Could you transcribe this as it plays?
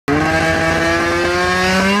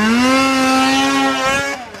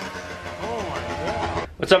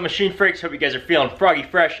What's up, machine freaks? Hope you guys are feeling froggy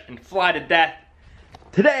fresh and fly to death.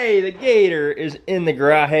 Today, the Gator is in the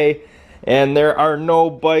garage, and there are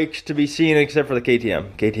no bikes to be seen except for the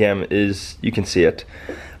KTM. KTM is, you can see it.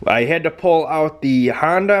 I had to pull out the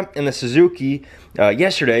Honda and the Suzuki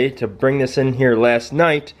yesterday to bring this in here last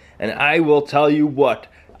night, and I will tell you what,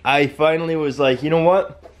 I finally was like, you know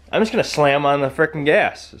what? I'm just gonna slam on the frickin'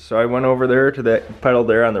 gas. So I went over there to that pedal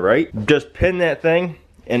there on the right, just pinned that thing,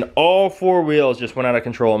 and all four wheels just went out of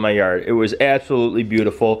control in my yard. It was absolutely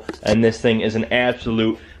beautiful, and this thing is an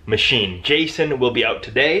absolute machine. Jason will be out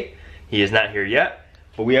today. He is not here yet,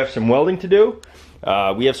 but we have some welding to do.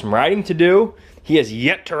 We have some riding to do. He has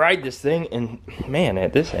yet to ride this thing, and man,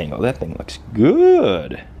 at this angle, that thing looks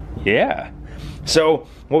good. Yeah. So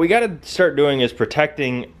what we gotta start doing is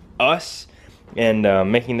protecting us and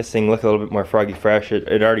making this thing look a little bit more froggy fresh.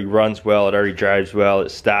 It already runs well, it already drives well, it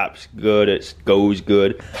stops good, it goes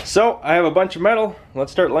good. So I have a bunch of metal,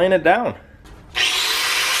 let's start laying it down.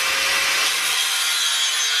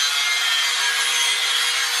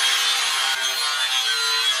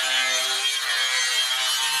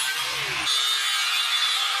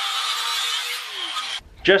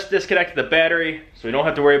 Just disconnected the battery, so we don't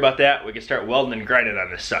have to worry about that. We can start welding and grinding on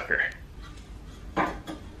this sucker.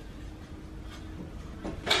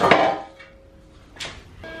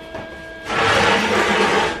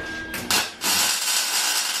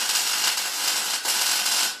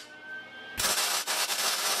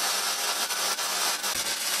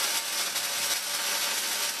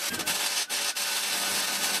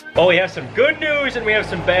 Well, we have some good news and we have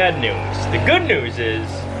some bad news. The good news is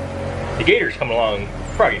the Gator's coming along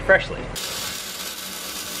froggy freshly.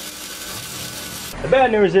 The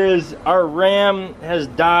bad news is our Ram has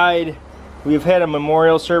died. We've had a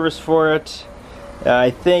memorial service for it.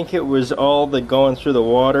 I think it was all the going through the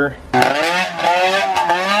water.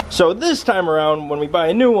 So this time around, when we buy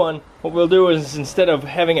a new one, what we'll do is instead of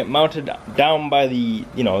having it mounted down by the,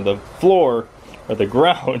 the floor or the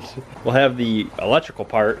ground, we'll have the electrical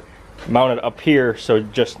part mounted up here, so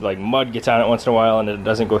just like mud gets on it once in a while and it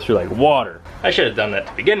doesn't go through like water. I should have done that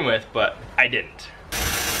to begin with, but I didn't.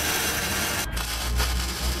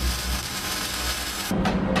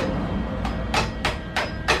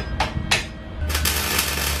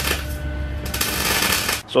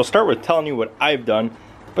 So I'll start with telling you what I've done.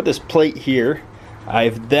 Put this plate here.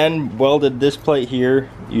 I've then welded this plate here.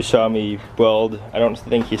 You saw me weld. I don't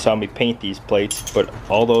think you saw me paint these plates, but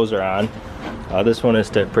all those are on. This one is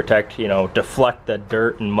to protect, deflect the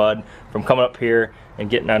dirt and mud from coming up here and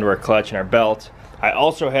getting onto our clutch and our belt. I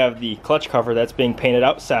also have the clutch cover that's being painted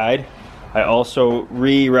outside. I also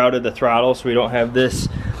rerouted the throttle so we don't have this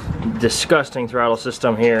disgusting throttle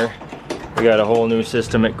system here. We got a whole new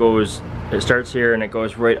system. It starts here and it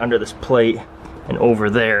goes right under this plate and over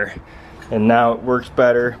there. And now it works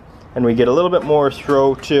better and we get a little bit more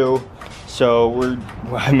throw too. So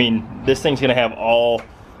this thing's gonna have all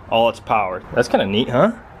its power. That's kind of neat,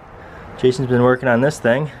 huh? Jason's been working on this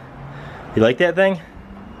thing. You like that thing?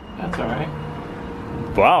 That's all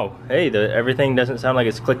right. Wow. Hey, everything doesn't sound like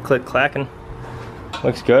it's click, click, clacking.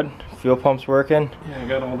 Looks good. Fuel pump's working. Yeah, I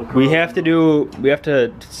got all the. We have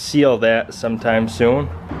to seal that sometime soon.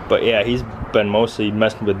 But yeah, he's been mostly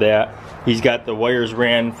messing with that. He's got the wires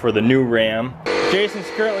ran for the new Ram. Jason's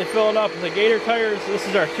currently filling up the Gator tires. This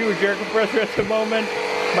is our huge air compressor at the moment.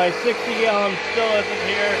 My 60-gallon still isn't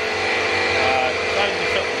here. Gotta do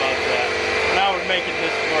something about that. Now we're making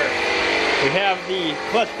this work. We have the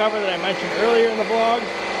clutch cover that I mentioned earlier in the vlog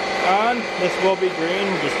on. This will be green.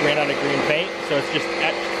 We just ran out of green paint, so it's just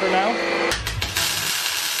etched for now.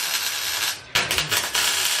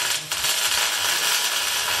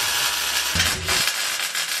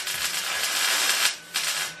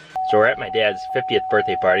 So we're at my dad's 50th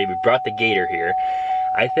birthday party. We brought the Gator here.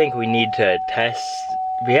 I think we need to test.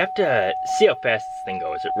 We have to see how fast this thing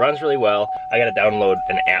goes. It runs really well. I gotta download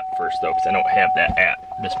an app first though, because I don't have that app,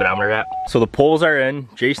 the speedometer app. So the poles are in.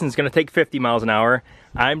 Jason's gonna take 50 miles an hour.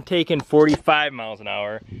 I'm taking 45 miles an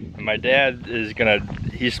hour. And my dad is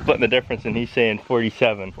he's splitting the difference and he's saying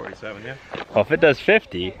 47. 47, yeah. Well, if it does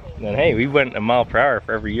 50, then hey, we went a mile per hour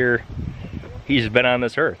for every year he's been on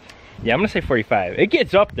this earth. Yeah, I'm gonna say 45. It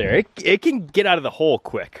gets up there. It can get out of the hole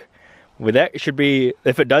quick. With that, it should be,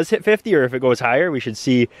 if it does hit 50 or if it goes higher, we should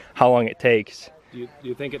see how long it takes. Do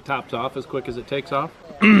you think it tops off as quick as it takes off?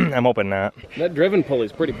 I'm hoping not. That driven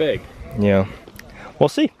pulley's pretty big. Yeah. We'll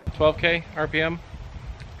see. 12K RPM?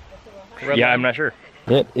 Yeah, I'm not sure.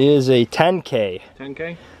 It is a 10K.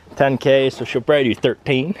 10K? 10K, so she'll probably do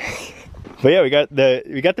 13. But yeah, we got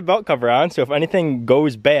the belt cover on, so if anything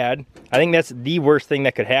goes bad, I think that's the worst thing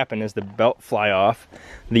that could happen is the belt fly off.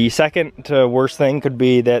 The second worst thing could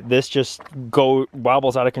be that this just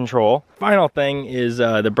wobbles out of control. Final thing is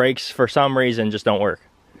the brakes for some reason just don't work.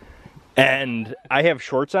 And I have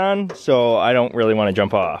shorts on, so I don't really want to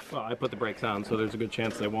jump off. Well, I put the brakes on, so there's a good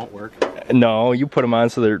chance they won't work. No, you put them on,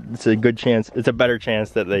 so it's a good chance. It's a better chance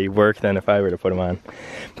that they work than if I were to put them on.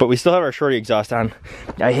 But we still have our shorty exhaust on.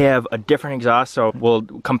 I have a different exhaust, so we'll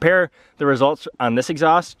compare the results on this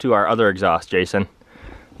exhaust to our other exhaust, Jason.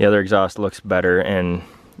 The other exhaust looks better, and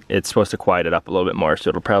it's supposed to quiet it up a little bit more, so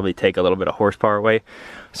it'll probably take a little bit of horsepower away.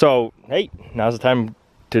 So, hey, now's the time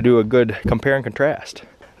to do a good compare and contrast.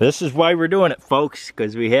 This is why we're doing it, folks,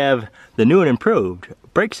 because we have the new and improved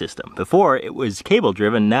brake system. Before, it was cable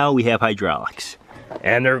driven, now we have hydraulics.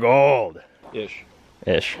 And they're gold. Ish.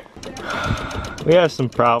 We have some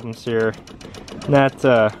problems here. Not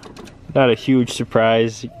a huge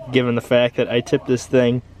surprise, given the fact that I tipped this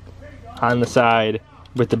thing on the side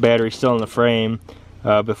with the battery still in the frame.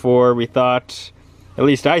 Before we thought, at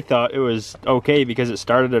least I thought, it was okay because it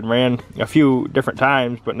started and ran a few different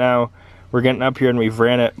times, but now we're getting up here and we've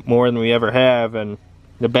ran it more than we ever have, and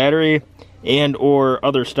the battery and or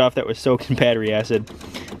other stuff that was soaked in battery acid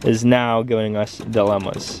is now giving us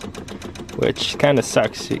dilemmas, which kind of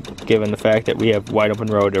sucks given the fact that we have wide open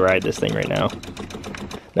road to ride this thing right now.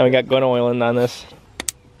 Now we got gun oiling on this.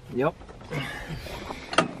 Yep.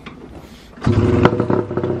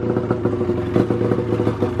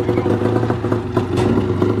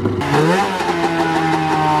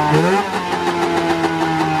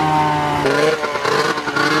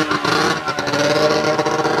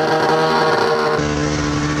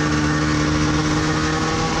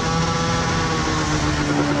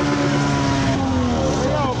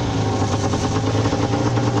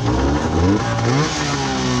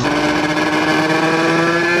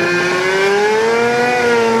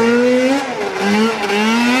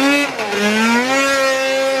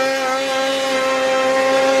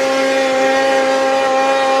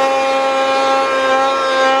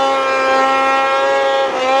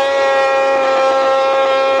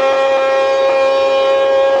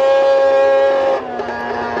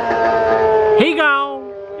 He gone.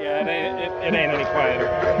 Yeah, it ain't any quieter.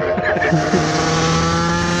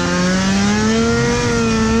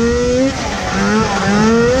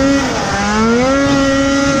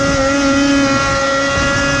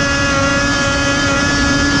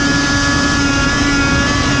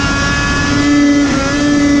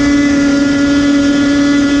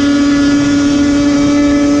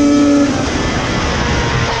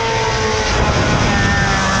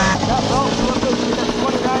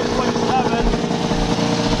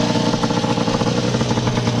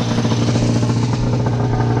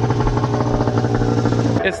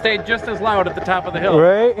 It stayed just as loud at the top of the hill.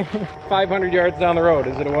 Right? 500 yards down the road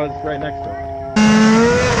as it was right next to it.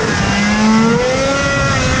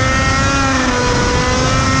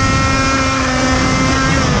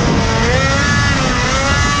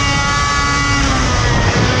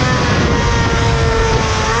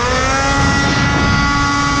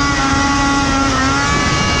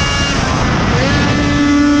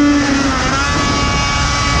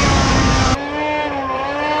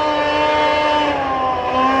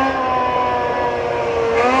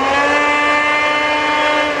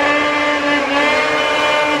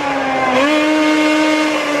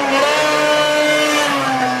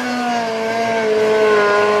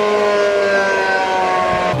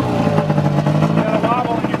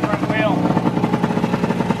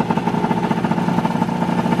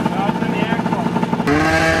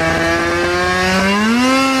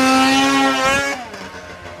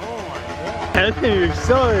 That thing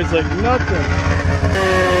accelerates like nothing.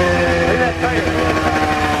 Look at that tire.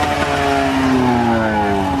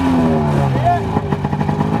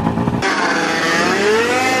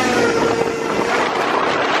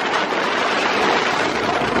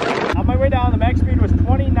 On my way down, the max speed was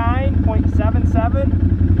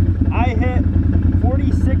 29.77. I hit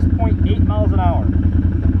 46.8 miles an hour.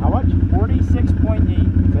 How much?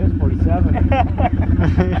 46.8. There's 47.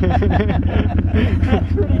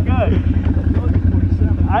 That's pretty good.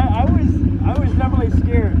 I was definitely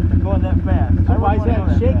scared going that fast. So why is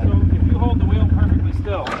that shaking? So if you hold the wheel perfectly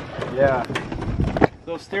still, yeah.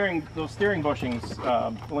 those steering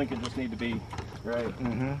bushings, linkage just need to be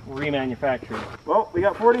remanufactured. Well, we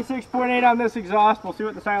got 46.8 on this exhaust. We'll see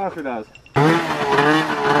what the silencer does.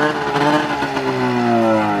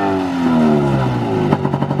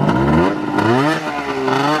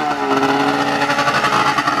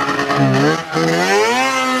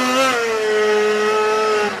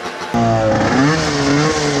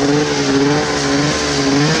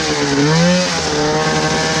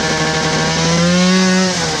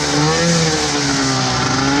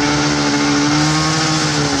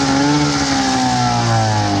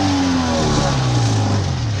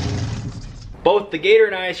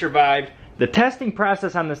 I survived. The testing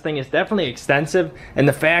process on this thing is definitely extensive, and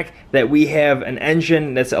the fact that we have an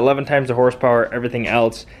engine that's 11 times the horsepower, everything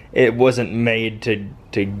else, it wasn't made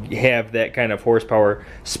to have that kind of horsepower,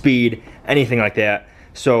 speed, anything like that.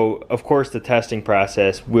 So, of course, the testing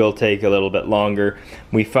process will take a little bit longer.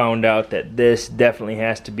 We found out that this definitely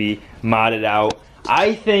has to be modded out.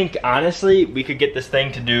 I think, honestly, we could get this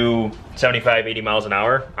thing to do 75, 80 miles an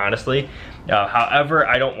hour, honestly. However,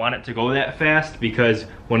 I don't want it to go that fast, because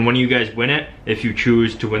when one of you guys win it, if you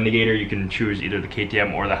choose to win the Gator, you can choose either the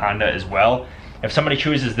KTM or the Honda as well. If somebody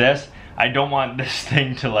chooses this, I don't want this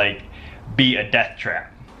thing to like be a death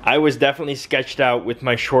trap. I was definitely sketched out with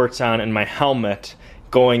my shorts on and my helmet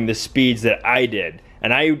going the speeds that I did.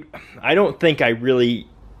 And I don't think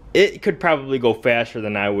it could probably go faster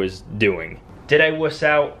than I was doing. Did I wuss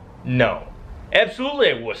out? No. Absolutely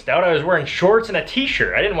I wussed out. I was wearing shorts and a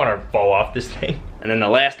t-shirt. I didn't want to fall off this thing. And then the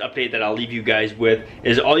last update that I'll leave you guys with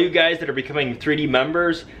is all you guys that are becoming 3D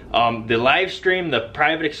members, the live stream, the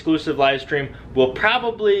private exclusive live stream will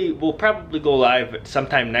probably go live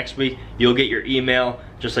sometime next week. You'll get your email,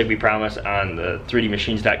 just like we promised, on the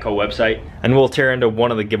 3dmachines.co website. And we'll tear into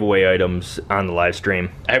one of the giveaway items on the live stream.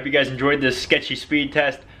 I hope you guys enjoyed this sketchy speed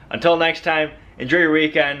test. Until next time, enjoy your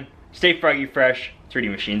weekend. Stay froggy fresh. 3D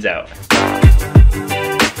Machines out.